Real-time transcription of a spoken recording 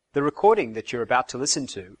The recording that you're about to listen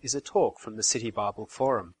to is a talk from the City Bible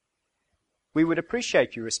Forum. We would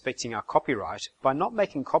appreciate you respecting our copyright by not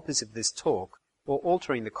making copies of this talk or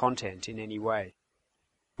altering the content in any way.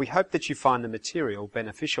 We hope that you find the material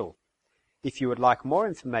beneficial. If you would like more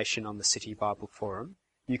information on the City Bible Forum,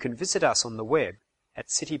 you can visit us on the web at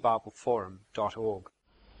citybibleforum.org.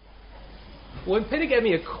 When Peter gave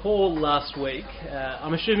me a call last week,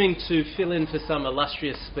 I'm assuming to fill in for some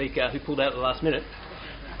illustrious speaker who pulled out at the last minute,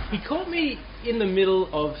 he caught me in the middle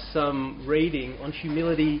of some reading on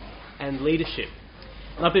humility and leadership.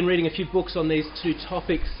 And I've been reading a few books on these two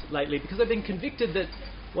topics lately because I've been convicted that,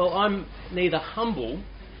 well, I'm neither humble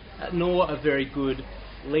nor a very good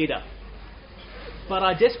leader. But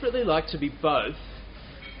I desperately like to be both,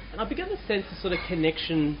 and I began to sense a sort of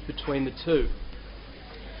connection between the two.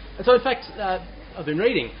 And so, in fact, I've been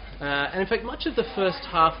reading, and in fact, much of the first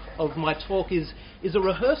half of my talk is a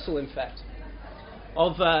rehearsal, in fact,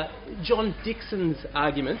 of John Dickson's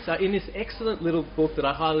arguments in this excellent little book that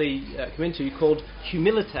I highly commend to you called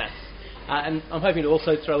Humilitas. And I'm hoping to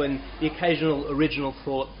also throw in the occasional original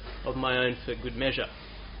thought of my own for good measure.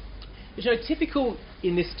 But, typical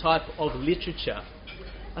in this type of literature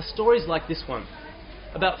are stories like this one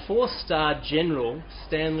about 4-star General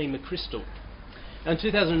Stanley McChrystal. In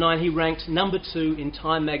 2009, he ranked number 2 in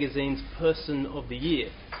Time magazine's Person of the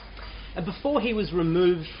Year. And before he was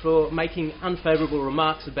removed for making unfavourable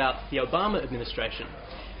remarks about the Obama administration,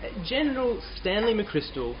 General Stanley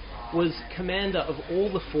McChrystal was commander of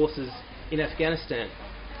all the forces in Afghanistan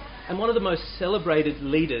and one of the most celebrated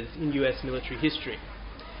leaders in US military history.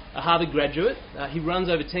 A Harvard graduate, he runs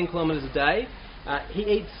over 10 kilometres a day, he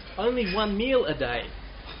eats only 1 meal a day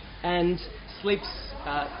and sleeps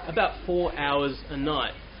about 4 hours a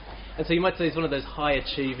night. And so you might say he's one of those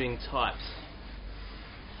high-achieving types.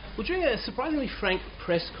 Well, during a surprisingly frank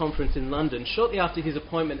press conference in London, shortly after his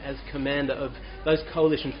appointment as commander of those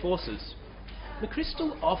coalition forces,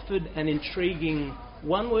 McChrystal offered an intriguing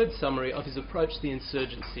one-word summary of his approach to the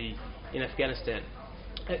insurgency in Afghanistan.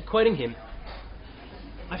 Quoting him,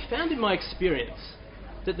 "I found in my experience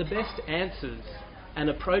that the best answers and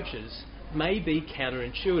approaches may be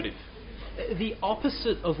counterintuitive. The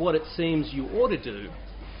opposite of what it seems you ought to do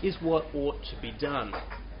is what ought to be done.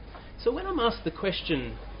 So when I'm asked the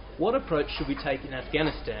question, what approach should we take in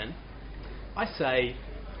Afghanistan, I say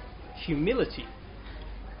humility."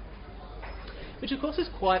 Which of course is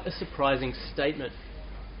quite a surprising statement.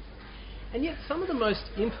 And yet some of the most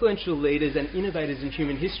influential leaders and innovators in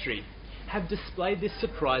human history have displayed this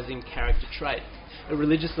surprising character trait.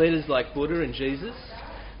 Religious leaders like Buddha and Jesus,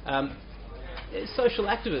 social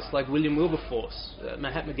activists like William Wilberforce,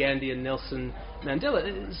 Mahatma Gandhi and Nelson Mandela,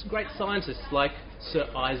 great scientists like Sir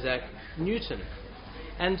Isaac Newton,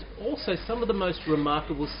 and also some of the most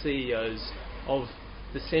remarkable CEOs of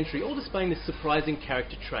the century, all displaying this surprising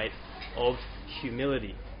character trait of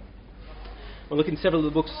humility. Well, look, in several of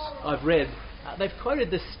the books I've read, they've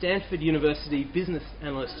quoted the Stanford University business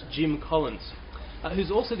analyst Jim Collins,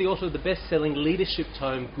 who's also the author of the best-selling leadership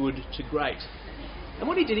tome Good to Great. And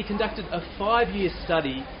what he did, he conducted a 5-year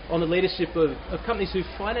study on the leadership of companies who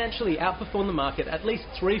financially outperformed the market at least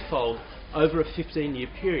threefold over a 15-year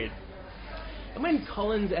period. And when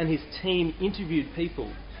Collins and his team interviewed people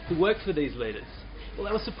who worked for these leaders, well,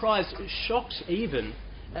 they were surprised, shocked even,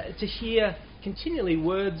 to hear continually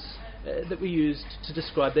words that were used to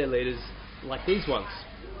describe their leaders like these ones: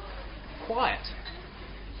 quiet,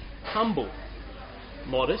 humble,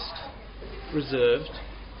 modest, reserved,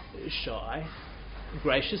 shy,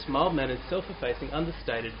 gracious, mild-mannered, self-effacing,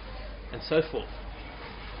 understated, and so forth.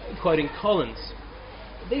 Quoting Collins,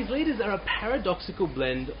 "These leaders are a paradoxical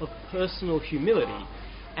blend of personal humility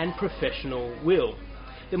and professional will.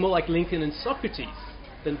 They're more like Lincoln and Socrates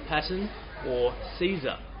than Patton or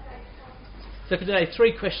Caesar." So for today,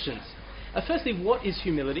 3 questions. Firstly, what is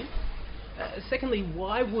humility? Secondly,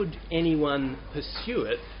 why would anyone pursue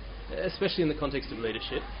it, especially in the context of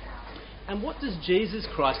leadership? And what does Jesus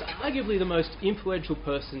Christ, arguably the most influential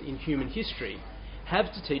person in human history,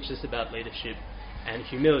 have to teach us about leadership and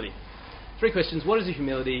humility? 3 questions. What is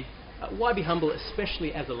humility? Why be humble,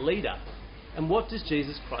 especially as a leader? And what does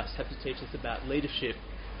Jesus Christ have to teach us about leadership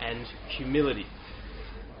and humility?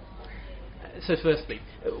 So firstly,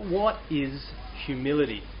 what is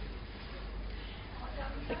humility?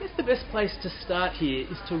 I guess the best place to start here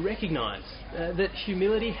is to recognise that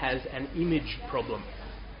humility has an image problem.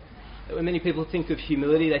 When many people think of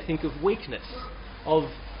humility, they think of weakness,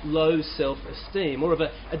 of low self-esteem, or of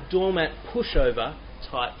a doormat pushover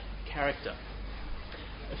type character.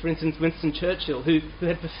 For instance, Winston Churchill, who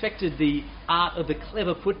had perfected the art of the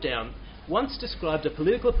clever put-down, once described a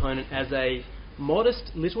political opponent as a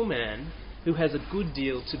modest little man who has a good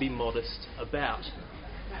deal to be modest about.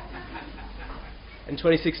 In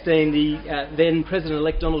 2016, the then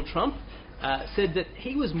President-elect Donald Trump said that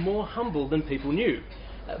he was more humble than people knew,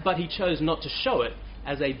 but he chose not to show it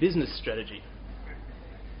as a business strategy.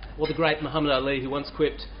 Or the great Muhammad Ali, who once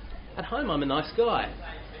quipped, "At home I'm a nice guy,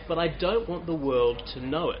 but I don't want the world to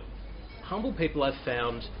know it. Humble people, I've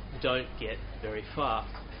found, don't get very far."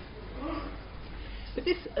 But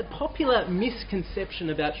this popular misconception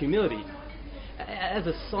about humility as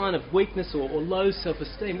a sign of weakness or low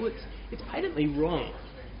self-esteem, well, it's patently wrong.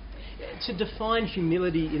 To define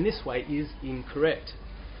humility in this way is incorrect.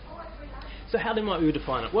 So how then might we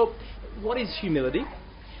define it? Well, what is humility?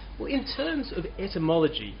 Well, in terms of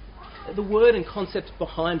etymology, the word and concept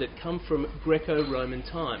behind it come from Greco-Roman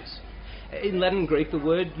times. In Latin and Greek, the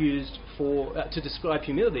word used to describe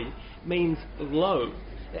humility means low,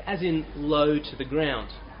 as in low to the ground.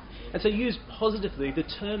 And so used positively, the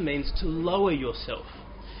term means to lower yourself,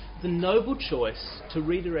 the noble choice to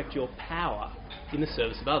redirect your power in the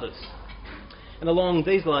service of others. And along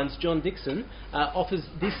these lines, John Dixon offers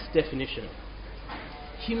this definition.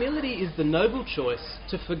 Humility is the noble choice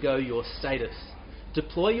to forgo your status,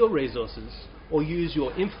 deploy your resources, or use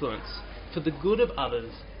your influence for the good of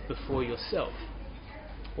others before yourself.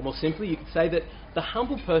 Or more simply, you could say that the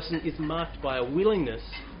humble person is marked by a willingness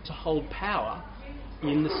to hold power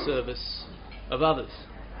in the service of others.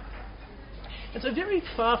 And so very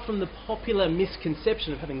far from the popular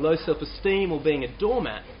misconception of having low self-esteem or being a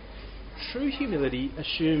doormat, true humility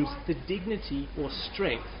assumes the dignity or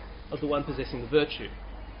strength of the one possessing the virtue.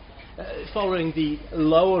 Following the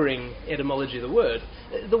lowering etymology of the word,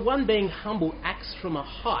 the one being humble acts from a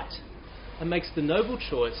height and makes the noble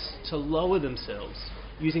choice to lower themselves,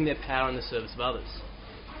 using their power in the service of others.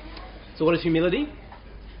 So what is humility?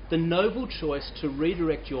 The noble choice to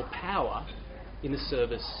redirect your power in the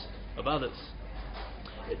service of others.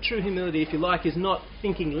 True humility, if you like, is not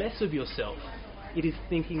thinking less of yourself, it is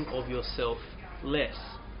thinking of yourself less.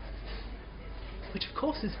 Which of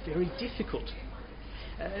course is very difficult.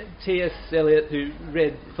 T.S. Eliot, who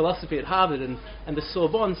read philosophy at Harvard and the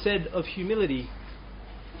Sorbonne, said of humility,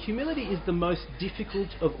 "Humility is the most difficult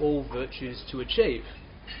of all virtues to achieve.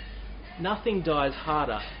 Nothing dies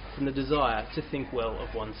harder than the desire to think well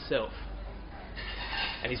of oneself."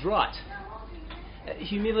 And he's right.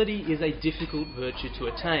 Humility is a difficult virtue to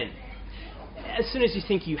attain. As soon as you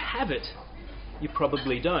think you have it, you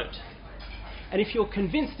probably don't. And if you're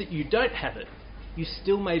convinced that you don't have it, you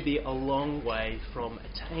still may be a long way from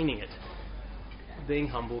attaining it. Being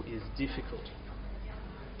humble is difficult.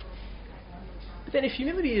 But then if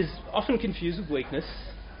humility is often confused with weakness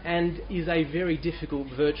and is a very difficult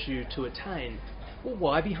virtue to attain, well,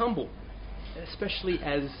 why be humble, especially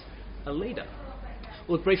as a leader?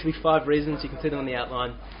 Well, briefly, 5 reasons. You can see them on the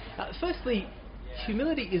outline. Firstly,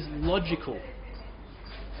 humility is logical.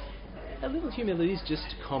 A little humility is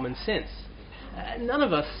just common sense. None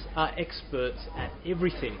of us are experts at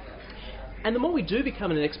everything. And the more we do become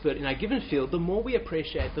an expert in our given field, the more we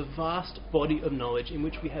appreciate the vast body of knowledge in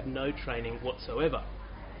which we have no training whatsoever.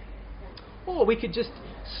 Or we could just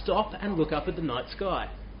stop and look up at the night sky.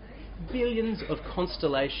 Billions of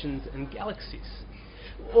constellations and galaxies.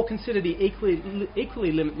 Or consider the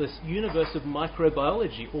equally limitless universe of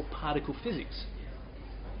microbiology or particle physics.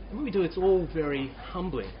 And when we do, it's all very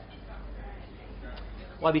humbling.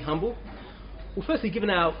 Why be humble? Well, firstly, given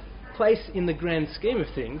our place in the grand scheme of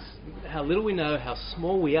things, how little we know, how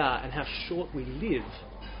small we are, and how short we live,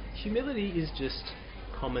 humility is just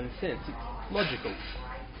common sense. It's logical.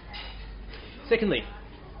 Secondly,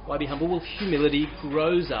 why be humble? Well, humility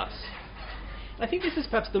grows us. I think this is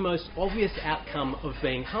perhaps the most obvious outcome of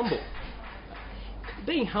being humble.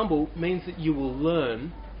 Being humble means that you will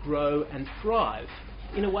learn, grow, and thrive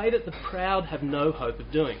in a way that the proud have no hope of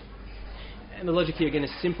doing. And the logic here again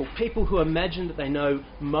is simple. People who imagine that they know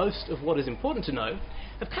most of what is important to know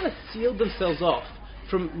have kind of sealed themselves off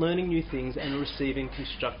from learning new things and receiving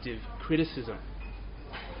constructive criticism.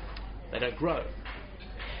 They don't grow.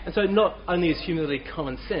 And so not only is humility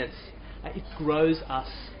common sense, it grows us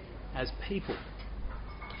as people.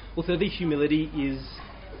 Well, thirdly, humility is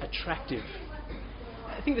attractive.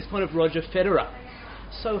 I think this point of Roger Federer,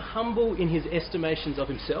 so humble in his estimations of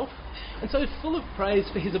himself, and so full of praise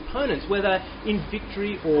for his opponents, whether in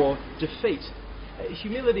victory or defeat.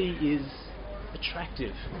 Humility is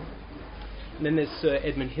attractive. And then there's Sir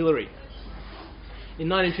Edmund Hillary. In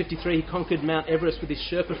 1953, he conquered Mount Everest with his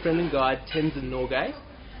Sherpa-friendly guide, Tenzin Norgay.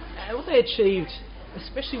 And what they achieved,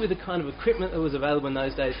 especially with the kind of equipment that was available in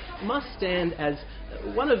those days, must stand as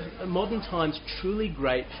one of modern times' truly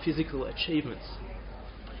great physical achievements.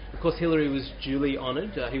 course, Hillary was duly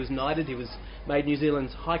honoured. He was knighted. He was made New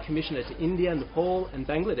Zealand's High Commissioner to India, Nepal and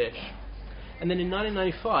Bangladesh. And then in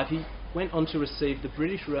 1995, he went on to receive the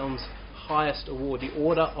British realm's highest award, the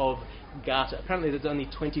Order of Garter. Apparently there's only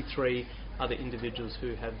 23 other individuals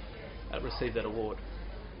who have received that award.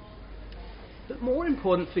 But more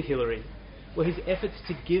important for Hillary were his efforts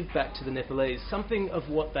to give back to the Nepalese something of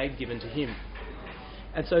what they'd given to him.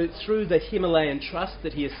 And so through the Himalayan Trust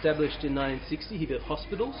that he established in 1960, he built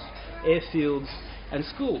hospitals, airfields and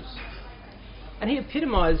schools. And he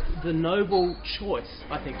epitomised the noble choice,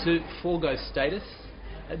 I think, to forego status,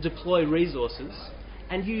 deploy resources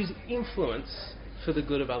and use influence for the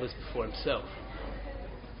good of others before himself.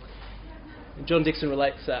 And John Dixon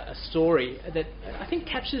relates a story that I think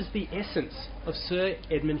captures the essence of Sir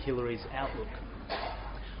Edmund Hillary's outlook.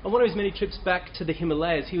 On one of his many trips back to the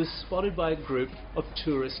Himalayas, he was spotted by a group of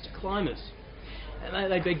tourist climbers.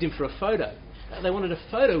 And they begged him for a photo. They wanted a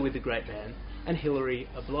photo with the great man, and Hillary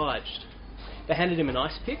obliged. They handed him an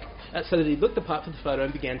ice pick so that he looked the part for the photo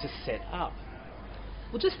and began to set up.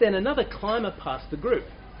 Well, just then another climber passed the group,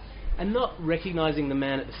 and not recognising the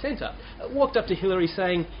man at the centre, walked up to Hillary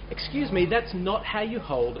saying, "Excuse me, that's not how you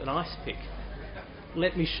hold an ice pick.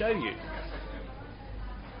 Let me show you."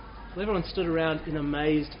 Well, everyone stood around in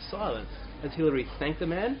amazed silence as Hillary thanked the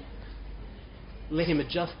man, let him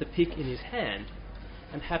adjust the pick in his hand,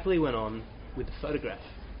 and happily went on with the photograph.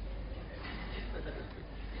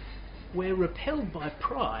 We're repelled by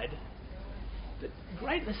pride, but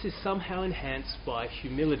greatness is somehow enhanced by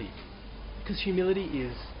humility, because humility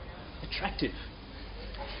is attractive.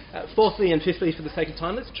 Fourthly and fifthly, for the sake of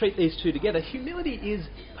time, let's treat these two together. Humility is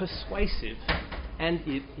persuasive and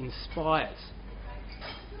it inspires.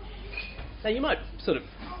 Now, you might sort of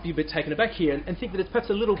be a bit taken aback here and think that it's perhaps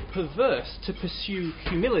a little perverse to pursue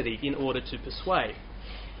humility in order to persuade.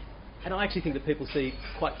 And I actually think that people see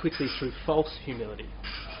quite quickly through false humility.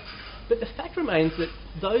 But the fact remains that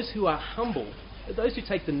those who are humble, those who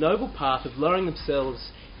take the noble path of lowering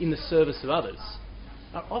themselves in the service of others,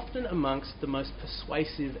 are often amongst the most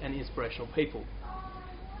persuasive and inspirational people.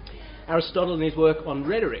 Aristotle, in his work on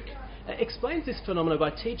rhetoric, explains this phenomenon by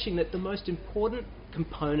teaching that the most important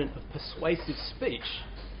component of persuasive speech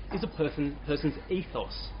is a person's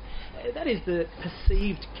ethos. That is the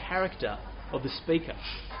perceived character of the speaker.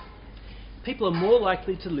 People are more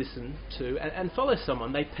likely to listen to and follow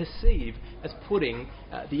someone they perceive as putting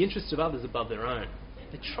the interests of others above their own.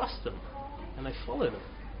 They trust them and they follow them.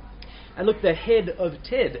 And look, the head of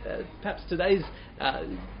TED, perhaps today's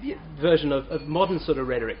version of modern sort of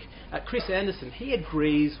rhetoric, Chris Anderson, he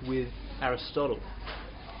agrees with Aristotle.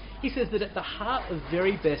 He says that at the heart of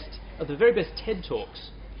the very best TED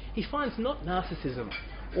Talks, he finds not narcissism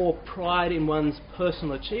or pride in one's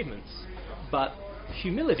personal achievements, but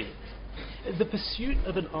humility, the pursuit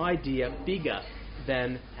of an idea bigger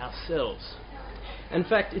than ourselves. In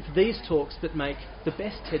fact, it's these talks that make the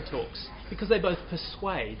best TED Talks, because they both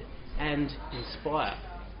persuade and inspire.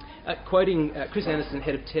 Quoting Chris Anderson,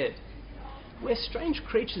 head of TED, "We're strange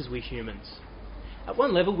creatures, we humans. At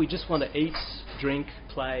one level, we just want to eat, drink,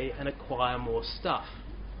 play, and acquire more stuff.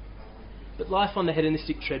 But life on the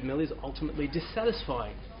hedonistic treadmill is ultimately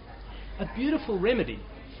dissatisfying. A beautiful remedy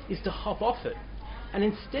is to hop off it and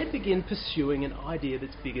instead begin pursuing an idea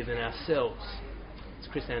that's bigger than ourselves." It's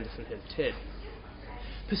Chris Anderson, head of TED.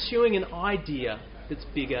 Pursuing an idea that's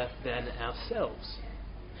bigger than ourselves.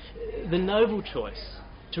 The noble choice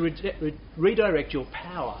to redirect your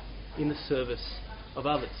power in the service of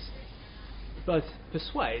others. It both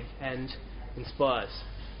persuades and inspires.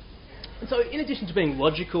 And so, in addition to being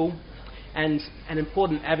logical and an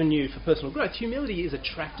important avenue for personal growth, humility is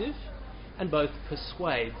attractive and both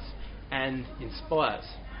persuades and inspires.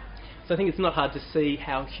 So I think it's not hard to see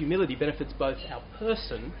how humility benefits both our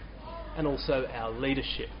person and also our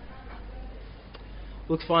leadership.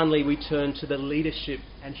 Look, finally, we turn to the leadership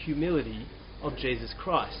and humility of Jesus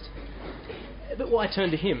Christ. But why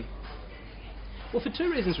turn to him? Well, for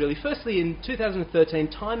two reasons, really. Firstly, in 2013,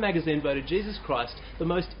 Time magazine voted Jesus Christ the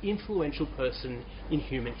most influential person in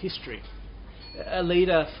human history. A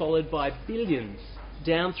leader followed by billions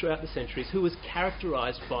down throughout the centuries who was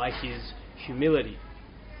characterised by his humility.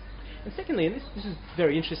 And secondly, and this is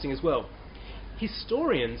very interesting as well,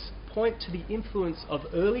 historians point to the influence of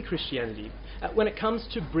early Christianity when it comes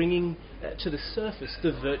to bringing to the surface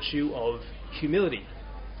the virtue of humility.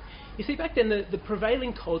 You see, back then the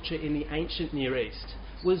prevailing culture in the ancient Near East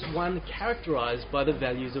was one characterised by the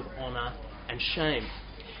values of honour and shame.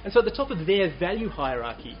 And so at the top of their value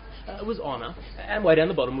hierarchy was honour, and way down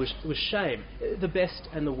the bottom was shame, the best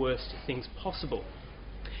and the worst things possible.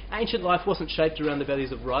 Ancient life wasn't shaped around the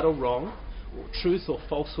values of right or wrong, or truth or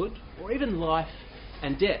falsehood, or even life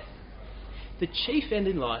and death. The chief end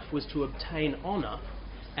in life was to obtain honour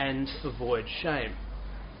and avoid shame.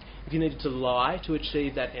 If you needed to lie to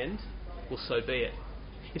achieve that end, well, so be it.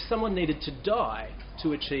 If someone needed to die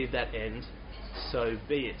to achieve that end, so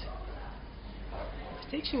be it.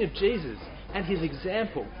 The teaching of Jesus and his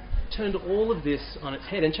example turned all of this on its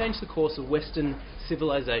head and changed the course of Western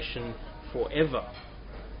civilization forever.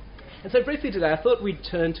 And so briefly today, I thought we'd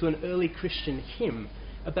turn to an early Christian hymn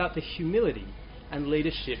about the humility and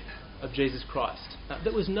leadership of Jesus Christ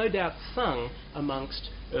that was no doubt sung amongst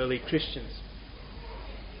early Christians.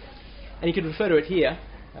 And you can refer to it here,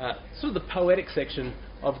 sort of the poetic section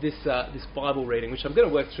of this Bible reading, which I'm going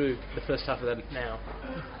to work through the first half of that now.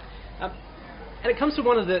 And it comes from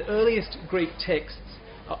one of the earliest Greek texts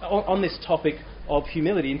on this topic of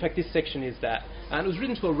humility. In fact, this section is that. And it was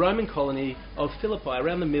written to a Roman colony of Philippi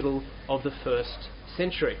around the middle of the 1st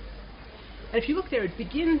century. And if you look there, it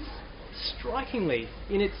begins strikingly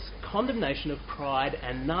in its condemnation of pride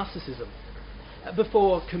and narcissism,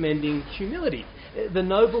 before commending humility, the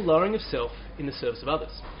noble lowering of self in the service of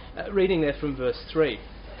others. Reading there from verse 3.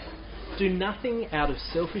 Do nothing out of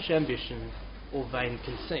selfish ambition or vain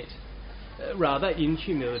conceit. Rather, in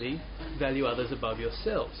humility, value others above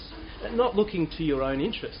yourselves, not looking to your own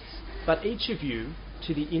interests, but each of you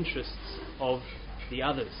to the interests of the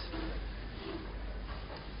others.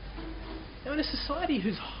 Now, in a society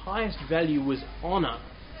whose highest value was honour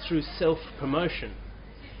through self-promotion,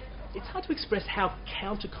 it's hard to express how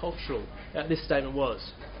countercultural this statement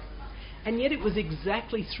was. And yet it was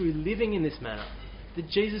exactly through living in this manner that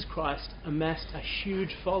Jesus Christ amassed a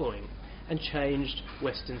huge following and changed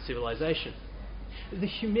Western civilization. The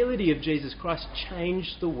humility of Jesus Christ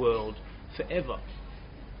changed the world forever.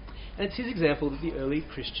 And it's his example that the early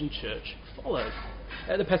Christian church followed.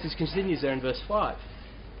 The passage continues there in verse 5.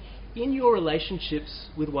 In your relationships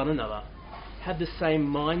with one another, have the same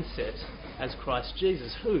mindset as Christ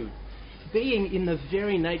Jesus, who, being in the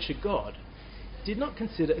very nature God, did not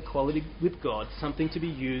consider equality with God something to be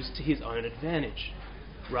used to his own advantage.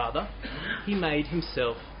 Rather, he made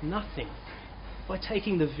himself nothing by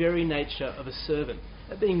taking the very nature of a servant,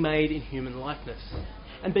 being made in human likeness.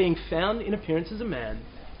 And being found in appearance as a man,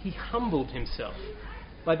 he humbled himself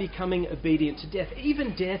by becoming obedient to death,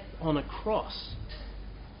 even death on a cross.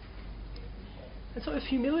 And so if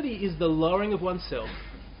humility is the lowering of oneself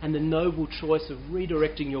and the noble choice of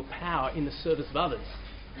redirecting your power in the service of others,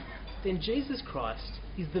 then Jesus Christ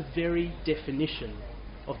is the very definition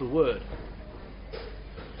of the word.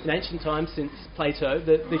 In ancient times, since Plato,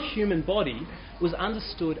 the human body was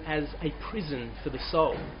understood as a prison for the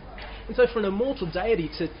soul. And so for an immortal deity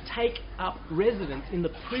to take up residence in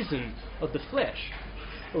the prison of the flesh,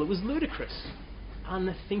 well, it was ludicrous,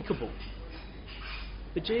 unthinkable.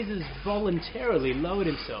 But Jesus voluntarily lowered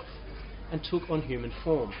himself and took on human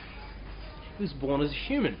form. He was born as a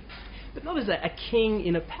human, but not as a king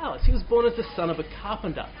in a palace. He was born as the son of a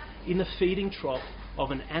carpenter in the feeding trough of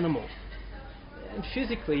an animal. And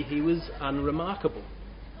physically he was unremarkable.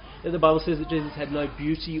 The Bible says that Jesus had no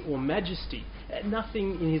beauty or majesty,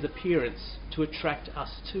 nothing in his appearance to attract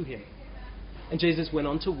us to him. And Jesus went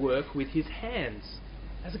on to work with his hands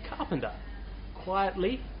as a carpenter,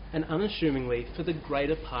 quietly and unassumingly for the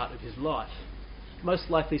greater part of his life, most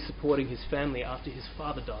likely supporting his family after his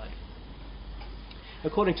father died.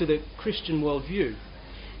 According to the Christian worldview,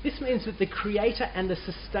 this means that the creator and the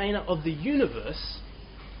sustainer of the universe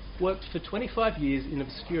worked for 25 years in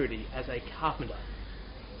obscurity as a carpenter,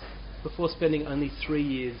 before spending only 3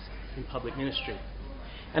 years in public ministry.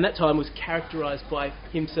 And that time was characterised by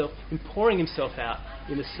himself pouring himself out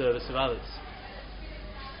in the service of others.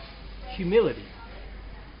 Humility.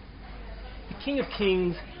 The King of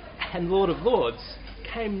Kings and Lord of Lords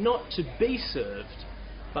came not to be served,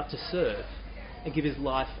 but to serve and give his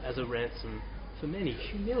life as a ransom for many.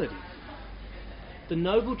 Humility. The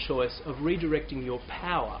noble choice of redirecting your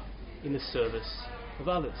power in the service of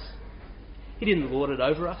others. He didn't lord it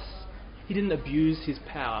over us. He didn't abuse his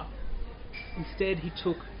power. Instead, he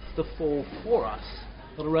took the fall for us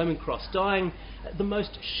on a Roman cross, dying the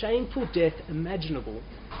most shameful death imaginable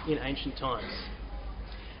in ancient times.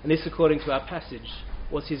 And this, according to our passage,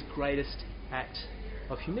 was his greatest act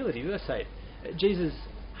of humility. Verse 8, Jesus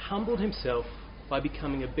humbled himself by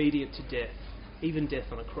becoming obedient to death, even death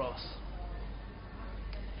on a cross.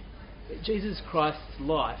 Jesus Christ's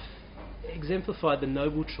life exemplified the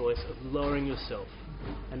noble choice of lowering yourself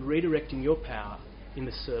and redirecting your power in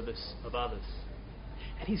the service of others.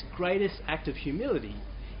 And his greatest act of humility,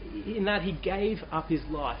 in that he gave up his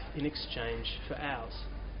life in exchange for ours.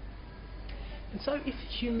 And so if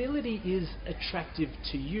humility is attractive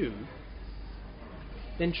to you,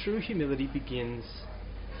 then true humility begins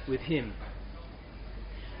with him.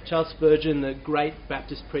 Charles Spurgeon, the great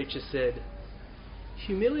Baptist preacher, said,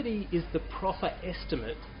 "Humility is the proper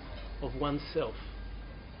estimate of oneself."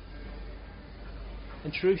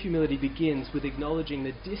 And true humility begins with acknowledging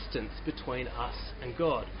the distance between us and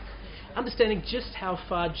God, understanding just how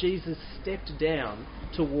far Jesus stepped down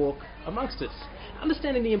to walk amongst us,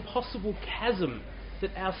 understanding the impossible chasm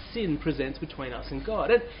that our sin presents between us and God,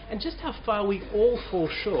 and just how far we all fall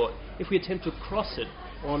short if we attempt to cross it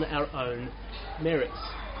on our own merits.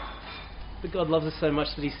 But God loves us so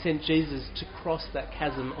much that he sent Jesus to cross that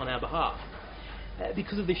chasm on our behalf.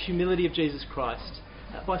 Because of the humility of Jesus Christ,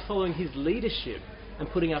 by following his leadership and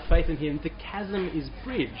putting our faith in him, the chasm is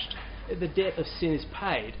bridged, the debt of sin is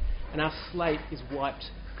paid, and our slate is wiped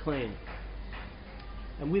clean.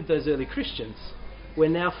 And with those early Christians, we're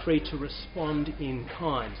now free to respond in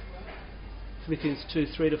kind. Philippians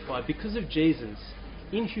 2:3-5. Because of Jesus,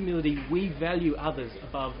 in humility we value others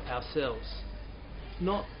above ourselves,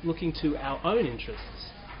 not looking to our own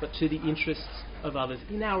interests, but to the interests of others.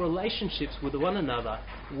 In our relationships with one another,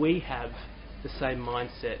 we have the same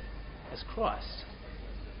mindset as Christ.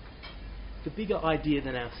 The bigger idea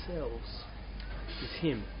than ourselves is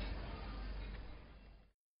him.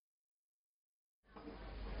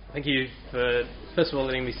 Thank you for, first of all,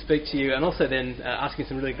 letting me speak to you, and also then asking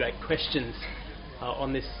some really great questions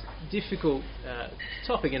on this difficult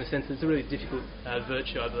topic. In a sense, it's a really difficult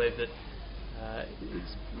virtue, I believe, that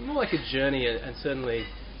it's more like a journey and certainly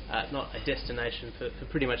not a destination for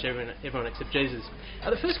pretty much everyone except Jesus.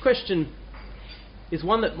 The first question is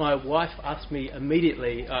one that my wife asked me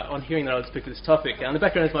immediately on hearing that I would speak to this topic. And the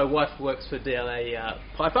background is my wife works for DLA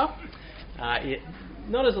Piper.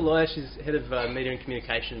 Not as a lawyer, she's head of media and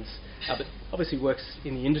communications, but obviously works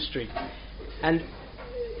in the industry. And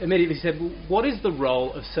immediately said, well, what is the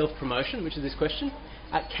role of self-promotion, which is this question?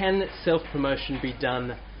 Can self-promotion be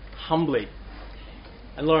done humbly?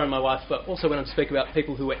 And Laura and my wife, but also when I speak about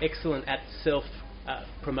people who are excellent at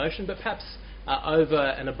self-promotion, but perhaps over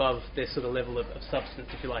and above their sort of level of substance,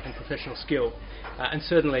 if you like, and professional skill, and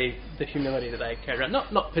certainly the humility that they carry around.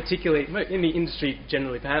 Not particularly in the industry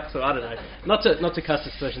generally, perhaps, or I don't know. Not to cast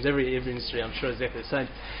aspersions. Every industry, I'm sure, is exactly the same.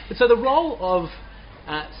 But so the role of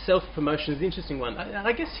self-promotion is an interesting one. And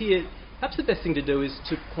I guess here, perhaps the best thing to do is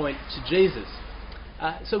to point to Jesus.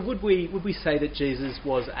 So would we say that Jesus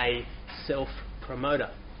was a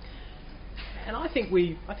self-promoter? And I think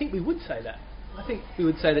we would say that. I think we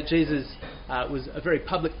would say that Jesus was a very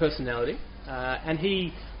public personality, and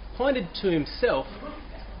he pointed to himself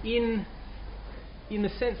in the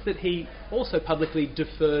sense that he also publicly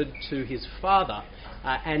deferred to his Father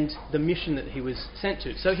and the mission that he was sent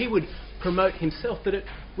to. So he would promote himself, but it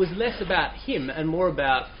was less about him and more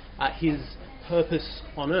about his purpose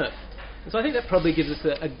on earth. And so I think that probably gives us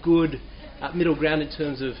a good middle ground in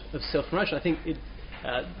terms of self-promotion. I think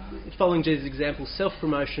following Jesus' example,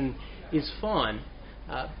 self-promotion is fine,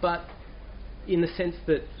 but in the sense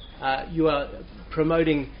that you are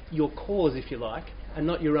promoting your cause, if you like, and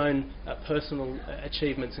not your own personal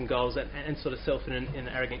achievements and goals and sort of self in an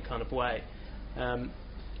arrogant kind of way.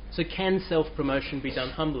 So can self-promotion be done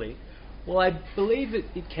humbly? Well, I believe that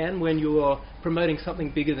it can when you're promoting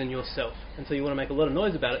something bigger than yourself, and so you want to make a lot of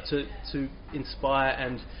noise about it to inspire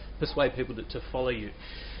and persuade people to follow you.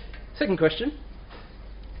 Second question.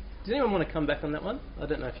 Does anyone want to come back on that one? I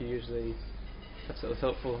don't know if you usually... Perhaps that was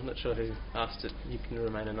helpful. I'm not sure who asked it. You can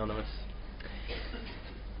remain anonymous.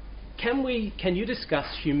 Can you discuss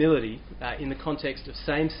humility in the context of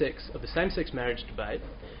the same-sex marriage debate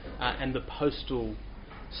and the postal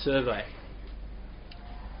survey?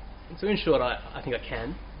 And so in short, I think I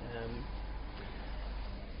can.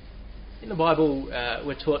 In the Bible,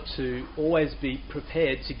 we're taught to always be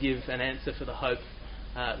prepared to give an answer for the hope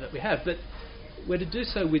that we have, but we're to do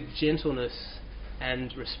so with gentleness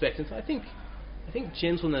and respect. And so I think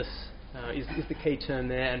gentleness is the key term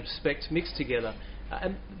there, and respect mixed together.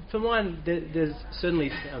 And for mine, there's certainly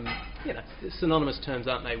synonymous terms,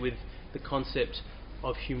 aren't they, with the concept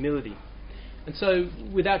of humility. And so,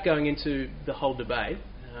 without going into the whole debate,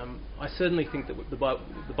 I certainly think that the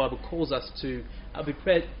Bible calls us to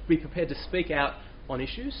be prepared to speak out on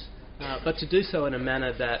issues, but to do so in a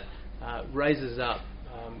manner that raises up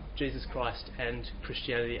Jesus Christ and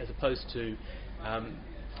Christianity, as opposed to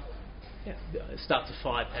start to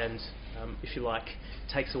fight and, if you like,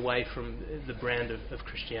 takes away from the brand of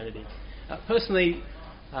Christianity. Personally,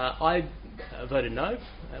 I voted no.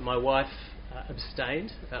 My wife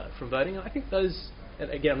abstained from voting. I think those,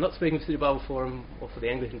 again, I'm not speaking for the Bible Forum or for the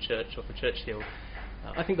Anglican Church or for Church Hill.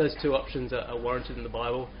 I think those two options are warranted in the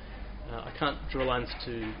Bible. I can't draw lines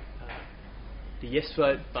to the yes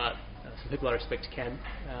vote, but some people I respect can.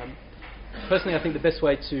 Personally, I think the best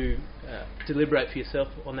way to deliberate for yourself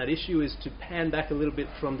on that issue is to pan back a little bit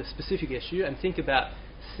from the specific issue and think about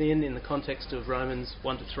sin in the context of Romans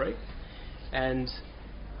 1-3. And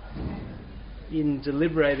in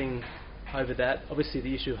deliberating over that, obviously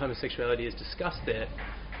the issue of homosexuality is discussed there,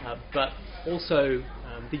 but also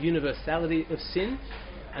the universality of sin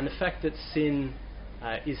and the fact that sin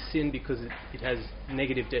is sin because it has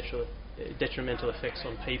negative detrimental effects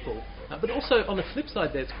on people. But also on the flip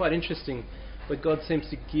side there, it's quite interesting where God seems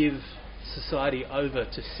to give society over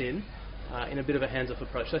to sin in a bit of a hands-off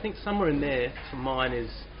approach. So I think somewhere in there, for mine,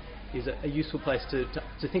 is a useful place to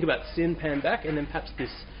think about sin, pan back, and then perhaps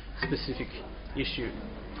this specific issue.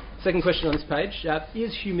 Second question on this page,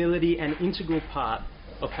 is humility an integral part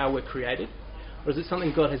of how we're created? Or is it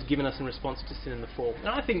something God has given us in response to sin in the fall? And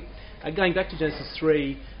I think, going back to Genesis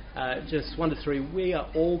 3, Genesis 1-3, we are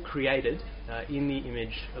all created in the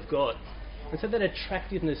image of God. And so that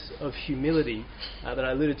attractiveness of humility that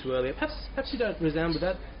I alluded to earlier, perhaps you don't resound with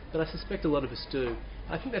that, but I suspect a lot of us do.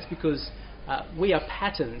 I think that's because we are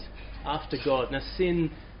patterned after God. Now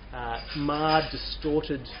sin marred,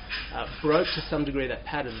 distorted, broke to some degree that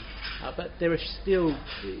pattern, but there are still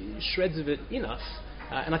shreds of it in us,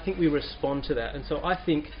 and I think we respond to that. And so I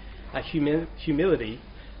think humility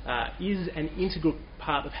is an integral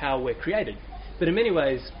part of how we're created. But in many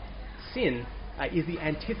ways, sin is the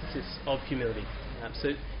antithesis of humility. So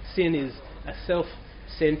sin is a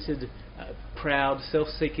self-centered, proud,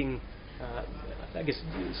 self-seeking,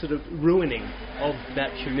 sort of ruining of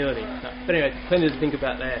that humility. But anyway, plenty to think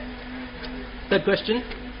about there. Third question.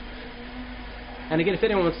 And again, if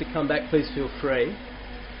anyone wants to come back, please feel free.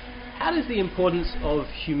 How does the importance of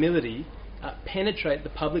humility penetrate the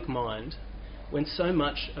public mind when so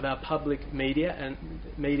much of our public media,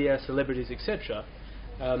 celebrities, etc.,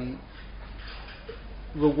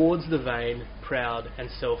 rewards the vain, proud, and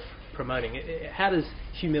self-promoting? How does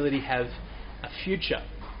humility have a future?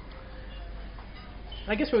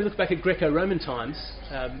 I guess when we look back at Greco-Roman times,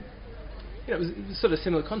 it was sort of a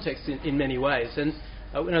similar context in many ways. And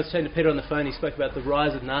when I was talking to Peter on the phone, he spoke about the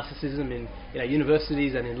rise of narcissism in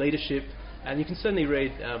universities and in leadership. And you can certainly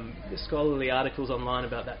read scholarly articles online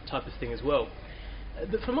about that type of thing as well.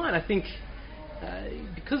 But for mine, I think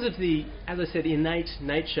because of the, as I said, innate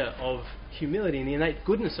nature of humility and the innate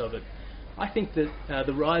goodness of it, I think that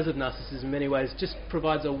the rise of narcissism in many ways just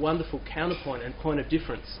provides a wonderful counterpoint and point of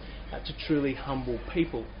difference to truly humble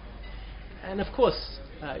people. And of course,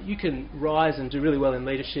 you can rise and do really well in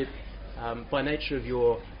leadership by nature of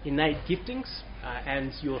your innate giftings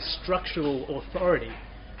and your structural authority.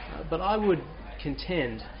 But I would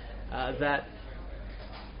contend that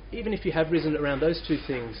even if you have risen around those two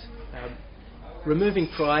things, removing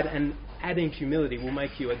pride and adding humility will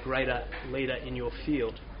make you a greater leader in your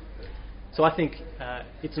field. So I think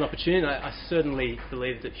it's an opportunity. I certainly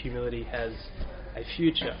believe that humility has a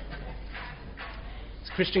future. It's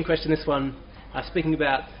a Christian question, this one, speaking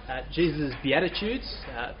about Jesus' Beatitudes,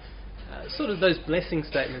 sort of those blessing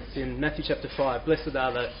statements in Matthew chapter 5, blessed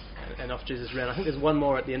are the, and off Jesus ran. I think there's one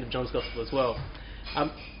more at the end of John's Gospel as well.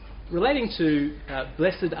 Relating to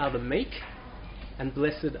blessed are the meek and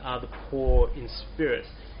blessed are the poor in spirit.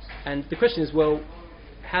 And the question is, well,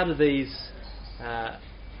 how do these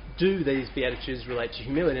Beatitudes relate to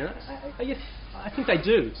humility? And I think they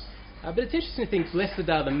do. But it's interesting to think, blessed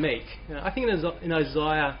are the meek. I think in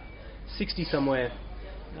Isaiah 60 somewhere,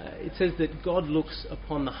 it says that God looks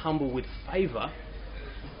upon the humble with favour.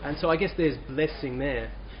 And so I guess there's blessing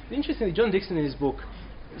there. But interestingly, John Dixon in his book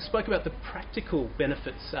spoke about the practical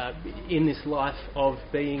benefits in this life of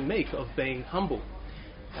being meek, of being humble.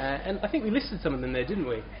 And I think we listed some of them there, didn't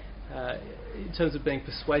we? In terms of being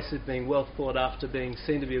persuasive, being well thought after, being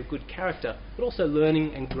seen to be of good character, but also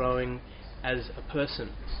learning and growing as a person.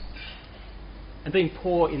 And being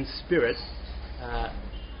poor in spirit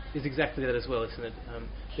is exactly that as well, isn't it?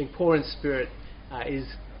 Being poor in spirit is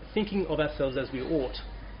thinking of ourselves as we ought,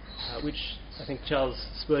 which I think Charles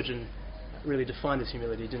Spurgeon really defined as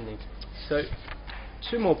humility, didn't he? So,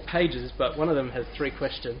 2 more pages, but one of them has 3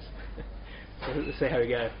 questions. So let's see how we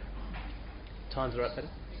go. Time's right, Peter?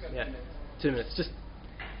 Yeah, 2 minutes. Just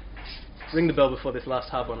ring the bell before this last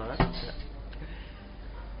hard one, alright? Yeah.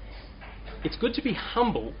 It's good to be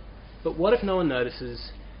humble, but what if no one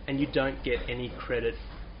notices and you don't get any credit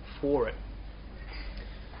for it?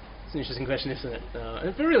 It's an interesting question, isn't it? And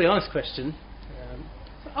it's a really honest question.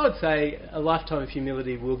 I would say a lifetime of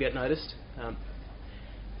humility will get noticed.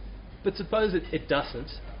 But suppose it doesn't.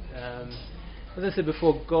 As I said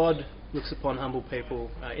before, God looks upon humble people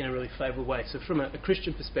in a really favourable way. So from a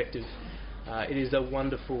Christian perspective, it is a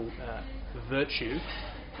wonderful virtue.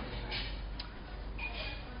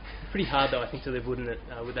 Pretty hard, though, I think, to live, wouldn't it,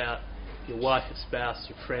 without your wife, your spouse,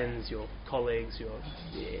 your friends, your colleagues,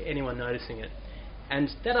 anyone noticing it. And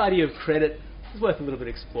that idea of credit is worth a little bit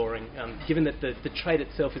exploring, given that the trait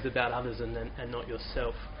itself is about others and not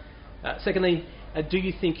yourself. Secondly, do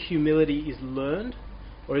you think humility is learned,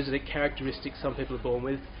 or is it a characteristic some people are born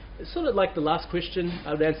with? It's sort of like the last question.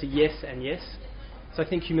 I would answer yes and yes. So I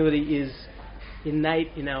think humility is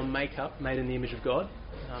innate in our makeup, made in the image of God.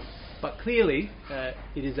 But clearly,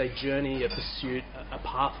 it is a journey, a pursuit, a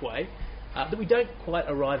pathway that we don't quite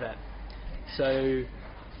arrive at. So,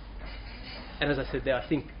 and as I said there, I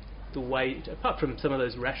think the way, apart from some of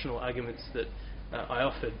those rational arguments that I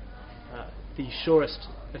offered, the surest,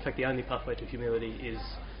 in fact the only pathway to humility is,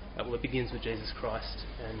 it begins with Jesus Christ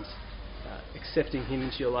and accepting Him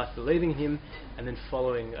into your life, believing Him, and then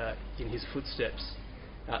following in His footsteps.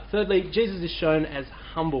 Thirdly, Jesus is shown as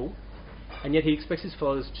humble, and yet He expects His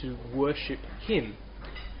followers to worship Him.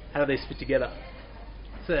 How do these fit together?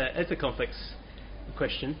 It's a complex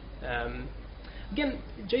question. Again,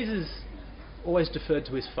 Jesus always deferred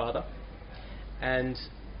to His Father, and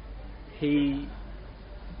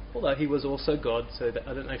although He was also God, so that,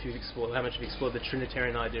 I don't know if you've explored, how much you've explored the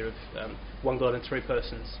Trinitarian idea of one God in three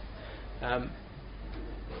persons.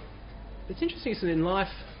 It's interesting, isn't it, in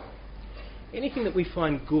life, anything that we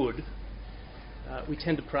find good, we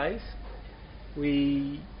tend to praise.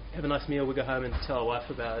 We have a nice meal, we go home and tell our wife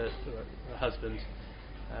about it, or our husband.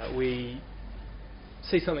 We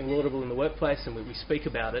see something laudable in the workplace and we speak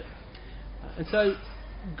about it. And so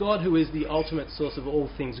God, who is the ultimate source of all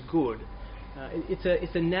things good,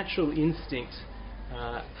 it's a natural instinct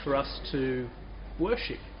for us to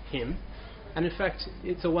worship Him. And in fact,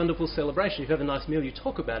 it's a wonderful celebration. If you have a nice meal, you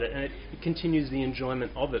talk about it, and it continues the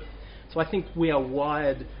enjoyment of it. So I think we are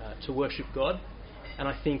wired to worship God, and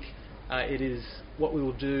I think it is what we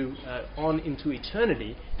will do on into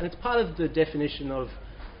eternity, and it's part of the definition of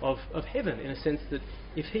heaven, in a sense that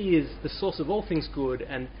if He is the source of all things good,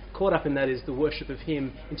 and caught up in that is the worship of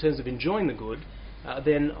Him in terms of enjoying the good,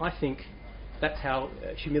 then I think that's how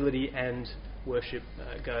humility and worship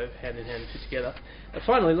go hand in hand, fit together.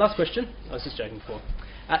 Finally, last question. I was just joking before.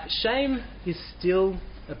 Shame is still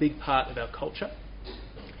a big part of our culture,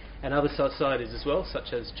 and other societies as well,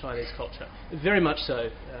 such as Chinese culture. Very much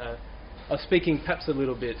so. I was speaking perhaps a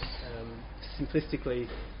little bit simplistically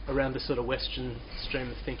around the sort of Western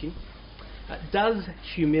stream of thinking. Does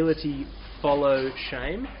humility follow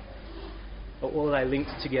shame, or are they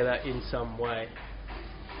linked together in some way?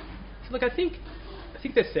 So look, I think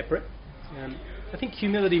they're separate. I think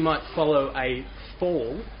humility might follow a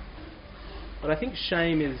fall, but I think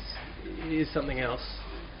shame is something else.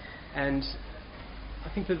 And I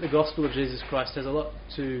think that the gospel of Jesus Christ has a lot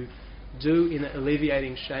to do in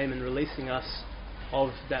alleviating shame and releasing us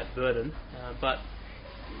of that burden. But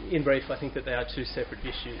in brief, I think that they are two separate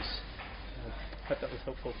issues. I hope that was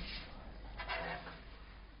helpful.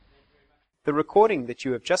 The recording that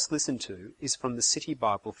you have just listened to is from the City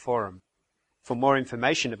Bible Forum. For more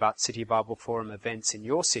information about City Bible Forum events in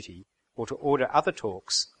your city, or to order other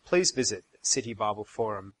talks, please visit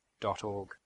citybibleforum.org.